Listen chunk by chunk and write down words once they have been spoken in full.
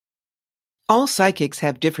All psychics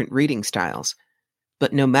have different reading styles,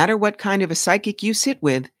 but no matter what kind of a psychic you sit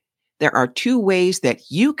with, there are two ways that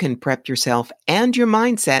you can prep yourself and your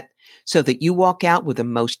mindset so that you walk out with the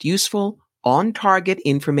most useful, on-target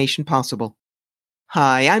information possible.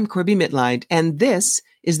 Hi, I'm Corbie Mitleid, and this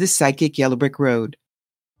is the Psychic Yellow Brick Road.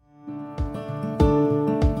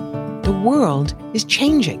 The world is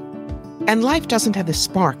changing, and life doesn't have the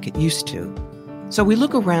spark it used to. So we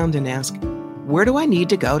look around and ask, where do I need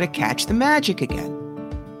to go to catch the magic again?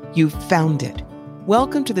 You've found it.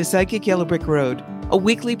 Welcome to the Psychic Yellow Brick Road, a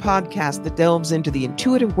weekly podcast that delves into the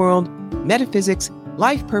intuitive world, metaphysics,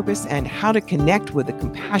 life purpose, and how to connect with the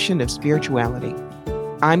compassion of spirituality.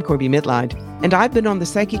 I'm Corbie Mitleid, and I've been on the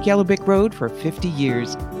Psychic Yellow Brick Road for 50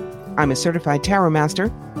 years. I'm a certified tarot master,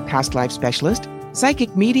 past life specialist,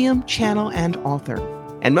 psychic medium, channel, and author.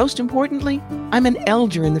 And most importantly, I'm an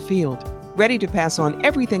elder in the field, ready to pass on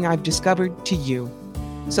everything I've discovered to you.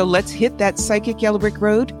 So let's hit that Psychic Yellow Brick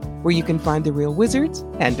Road where you can find the real wizards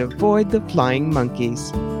and avoid the flying monkeys.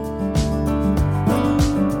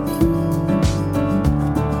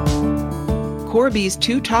 Corbie's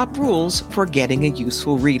 2 top rules for getting a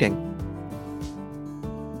useful reading.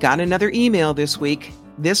 Got another email this week,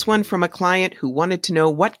 this one from a client who wanted to know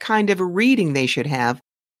what kind of a reading they should have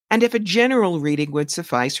and if a general reading would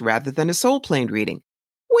suffice rather than a soul-plane reading,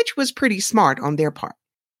 which was pretty smart on their part.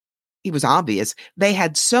 It was obvious they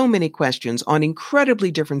had so many questions on incredibly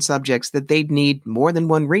different subjects that they'd need more than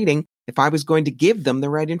one reading if I was going to give them the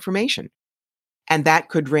right information. And that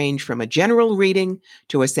could range from a general reading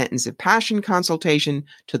to a sentence of passion consultation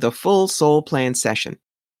to the full soul plan session.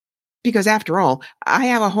 Because after all, I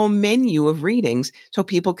have a whole menu of readings so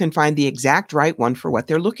people can find the exact right one for what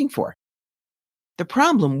they're looking for. The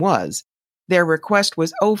problem was, their request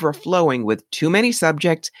was overflowing with too many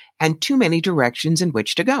subjects and too many directions in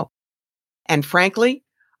which to go. And frankly,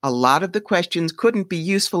 a lot of the questions couldn't be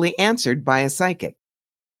usefully answered by a psychic.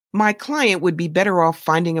 My client would be better off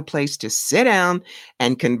finding a place to sit down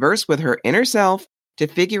and converse with her inner self to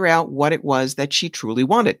figure out what it was that she truly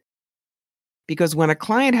wanted. Because when a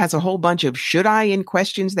client has a whole bunch of should I in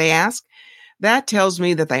questions they ask, that tells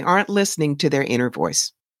me that they aren't listening to their inner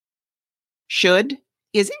voice. Should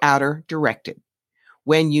is outer directed.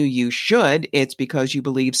 When you use should, it's because you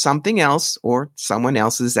believe something else or someone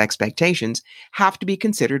else's expectations have to be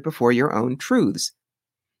considered before your own truths.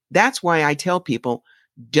 That's why I tell people,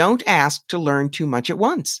 don't ask to learn too much at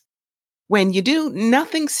once. When you do,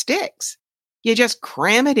 nothing sticks. You just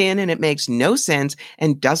cram it in and it makes no sense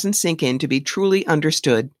and doesn't sink in to be truly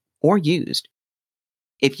understood or used.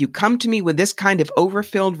 If you come to me with this kind of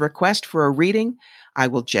overfilled request for a reading, I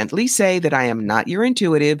will gently say that I am not your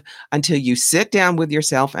intuitive until you sit down with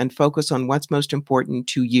yourself and focus on what's most important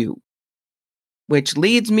to you. Which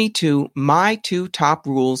leads me to my 2 top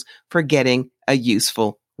rules for getting a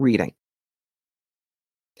useful reading.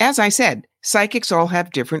 As I said, psychics all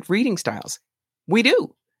have different reading styles. We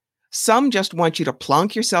do. Some just want you to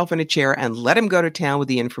plunk yourself in a chair and let them go to town with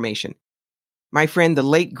the information. My friend, the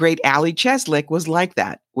late, great Allie Cheslick, was like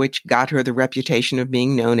that, which got her the reputation of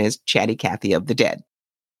being known as Chatty Cathy of the Dead.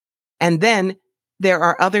 And then there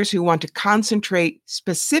are others who want to concentrate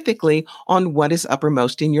specifically on what is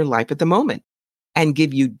uppermost in your life at the moment and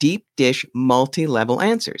give you deep dish, multi-level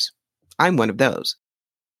answers. I'm one of those.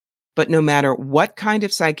 But no matter what kind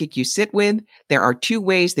of psychic you sit with, there are 2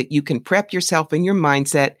 ways that you can prep yourself in your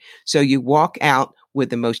mindset so you walk out with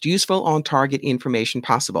the most useful on-target information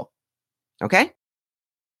possible. Okay?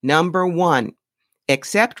 Number 1,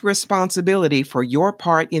 accept responsibility for your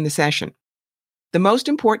part in the session. The most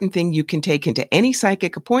important thing you can take into any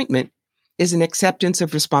psychic appointment is an acceptance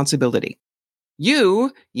of responsibility.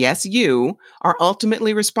 You, yes, you, are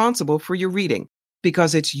ultimately responsible for your reading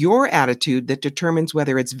because it's your attitude that determines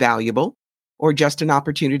whether it's valuable or just an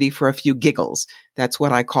opportunity for a few giggles. That's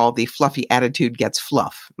what I call the fluffy attitude gets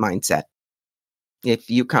fluff mindset.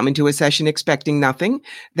 If you come into a session expecting nothing,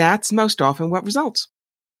 that's most often what results.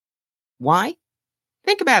 Why?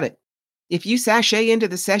 Think about it. If you sashay into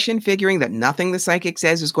the session figuring that nothing the psychic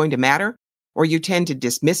says is going to matter, or you tend to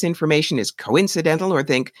dismiss information as coincidental or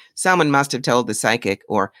think someone must have told the psychic,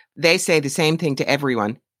 or they say the same thing to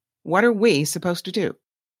everyone, what are we supposed to do?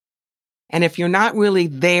 And if you're not really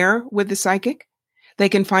there with the psychic, they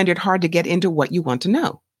can find it hard to get into what you want to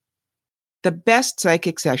know. The best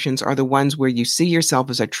psychic sessions are the ones where you see yourself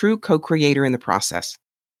as a true co-creator in the process.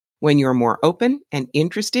 When you're more open and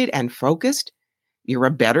interested and focused, you're a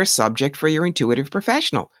better subject for your intuitive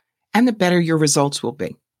professional, and the better your results will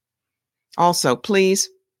be. Also, please,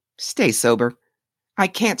 stay sober. I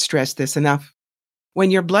can't stress this enough. When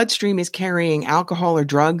your bloodstream is carrying alcohol or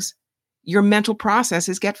drugs, your mental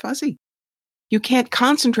processes get fuzzy. You can't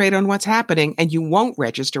concentrate on what's happening, and you won't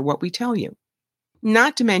register what we tell you.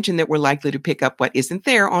 Not to mention that we're likely to pick up what isn't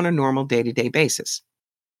there on a normal day-to-day basis.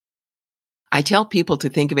 I tell people to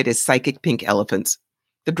think of it as psychic pink elephants.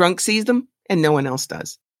 The drunk sees them, and no one else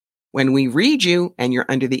does. When we read you and you're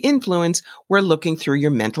under the influence, we're looking through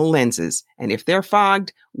your mental lenses, and if they're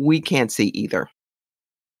fogged, we can't see either.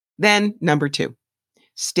 Then, number 2,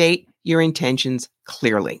 state your intentions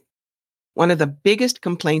clearly. One of the biggest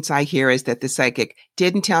complaints I hear is that the psychic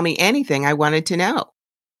didn't tell me anything I wanted to know.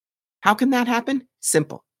 How can that happen?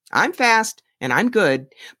 Simple. I'm fast and I'm good,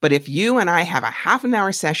 but if you and I have a half an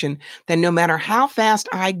hour session, then no matter how fast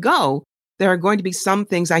I go, there are going to be some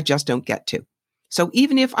things I just don't get to. So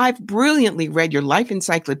even if I've brilliantly read your life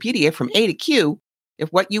encyclopedia from A to Q, if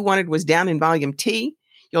what you wanted was down in volume T,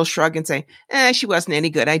 you'll shrug and say, she wasn't any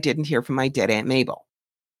good. I didn't hear from my dead Aunt Mabel.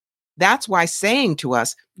 That's why saying to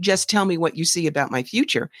us, just tell me what you see about my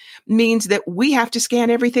future, means that we have to scan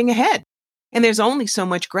everything ahead. And there's only so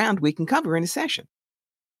much ground we can cover in a session.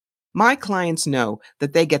 My clients know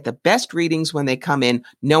that they get the best readings when they come in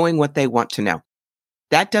knowing what they want to know.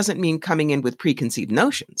 That doesn't mean coming in with preconceived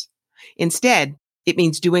notions. Instead, it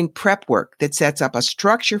means doing prep work that sets up a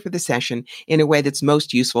structure for the session in a way that's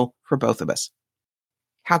most useful for both of us.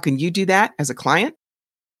 How can you do that as a client?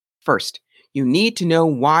 First, you need to know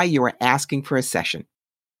why you are asking for a session.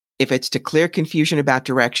 If it's to clear confusion about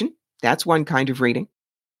direction, that's one kind of reading.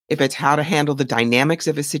 If it's how to handle the dynamics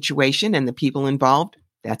of a situation and the people involved,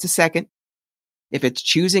 that's a second. If it's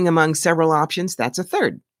choosing among several options, that's a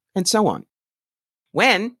third, and so on.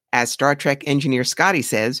 When, as Star Trek engineer Scotty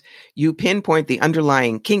says, you pinpoint the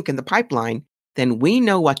underlying kink in the pipeline, then we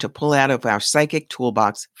know what to pull out of our psychic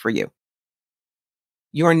toolbox for you.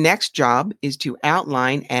 Your next job is to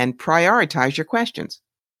outline and prioritize your questions.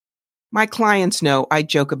 My clients know I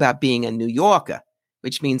joke about being a New Yorker,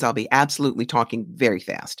 which means I'll be absolutely talking very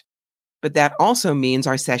fast. But that also means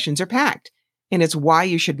our sessions are packed, and it's why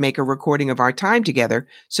you should make a recording of our time together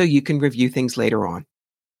so you can review things later on.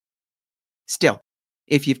 Still,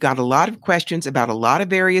 if you've got a lot of questions about a lot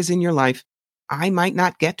of areas in your life, I might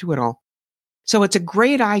not get to it all. So it's a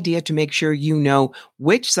great idea to make sure you know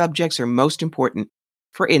which subjects are most important,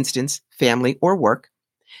 for instance, family or work,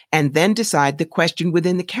 and then decide the question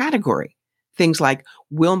within the category. Things like,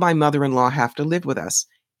 will my mother-in-law have to live with us?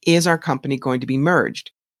 Is our company going to be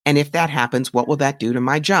merged? And if that happens, what will that do to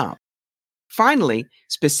my job? Finally,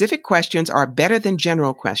 specific questions are better than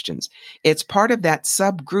general questions. It's part of that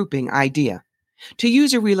subgrouping idea. To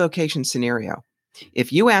use a relocation scenario,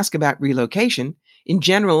 if you ask about relocation, in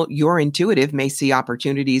general, your intuitive may see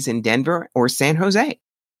opportunities in Denver or San Jose.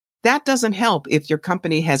 That doesn't help if your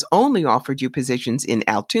company has only offered you positions in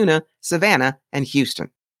Altoona, Savannah, and Houston.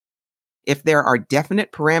 If there are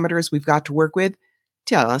definite parameters we've got to work with,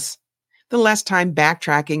 tell us. The less time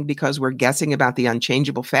backtracking because we're guessing about the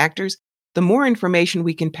unchangeable factors, the more information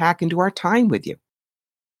we can pack into our time with you.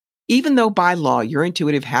 Even though by law your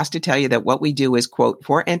intuitive has to tell you that what we do is, quote,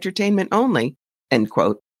 for entertainment only, end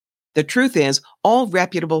quote, the truth is all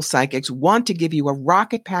reputable psychics want to give you a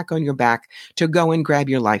rocket pack on your back to go and grab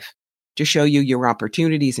your life, to show you your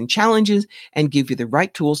opportunities and challenges and give you the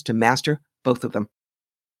right tools to master both of them.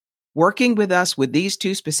 Working with us with these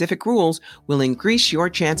 2 specific rules will increase your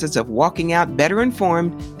chances of walking out better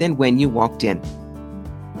informed than when you walked in.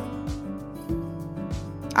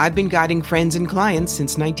 I've been guiding friends and clients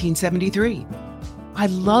since 1973. I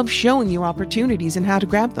love showing you opportunities and how to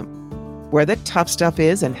grab them, where the tough stuff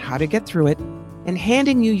is and how to get through it, and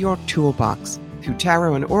handing you your toolbox through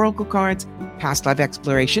tarot and oracle cards, past life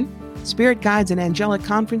exploration, spirit guides and angelic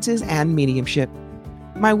conferences, and mediumship.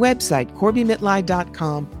 My website,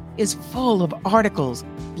 CorbieMitleid.com, is full of articles,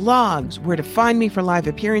 blogs, where to find me for live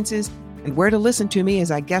appearances, and where to listen to me as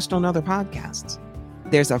I guest on other podcasts.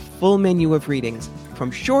 There's a full menu of readings,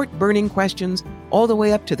 from short burning questions all the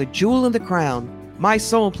way up to the jewel in the crown, my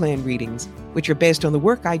soul plan readings, which are based on the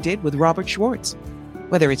work I did with Robert Schwartz.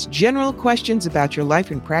 Whether it's general questions about your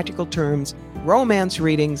life in practical terms, romance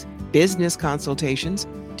readings, business consultations,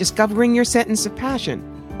 discovering your sentence of passion,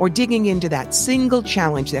 or digging into that single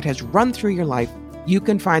challenge that has run through your life, you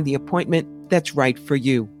can find the appointment that's right for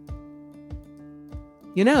you.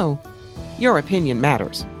 You know, your opinion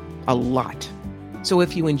matters a lot. So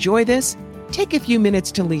if you enjoy this, take a few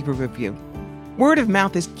minutes to leave a review. Word of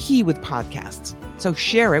mouth is key with podcasts, so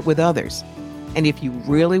share it with others. And if you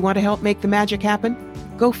really want to help make the magic happen,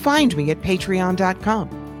 go find me at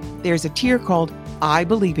patreon.com. There's a tier called I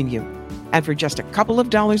Believe in You. And for just a couple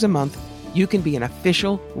of dollars a month, you can be an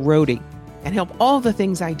official roadie and help all the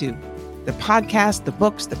things I do. The podcast, the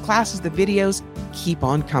books, the classes, the videos, keep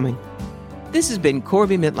on coming. This has been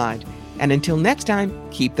Corbie Mitleid, And until next time,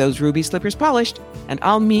 keep those ruby slippers polished, and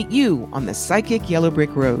I'll meet you on the psychic yellow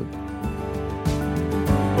brick road.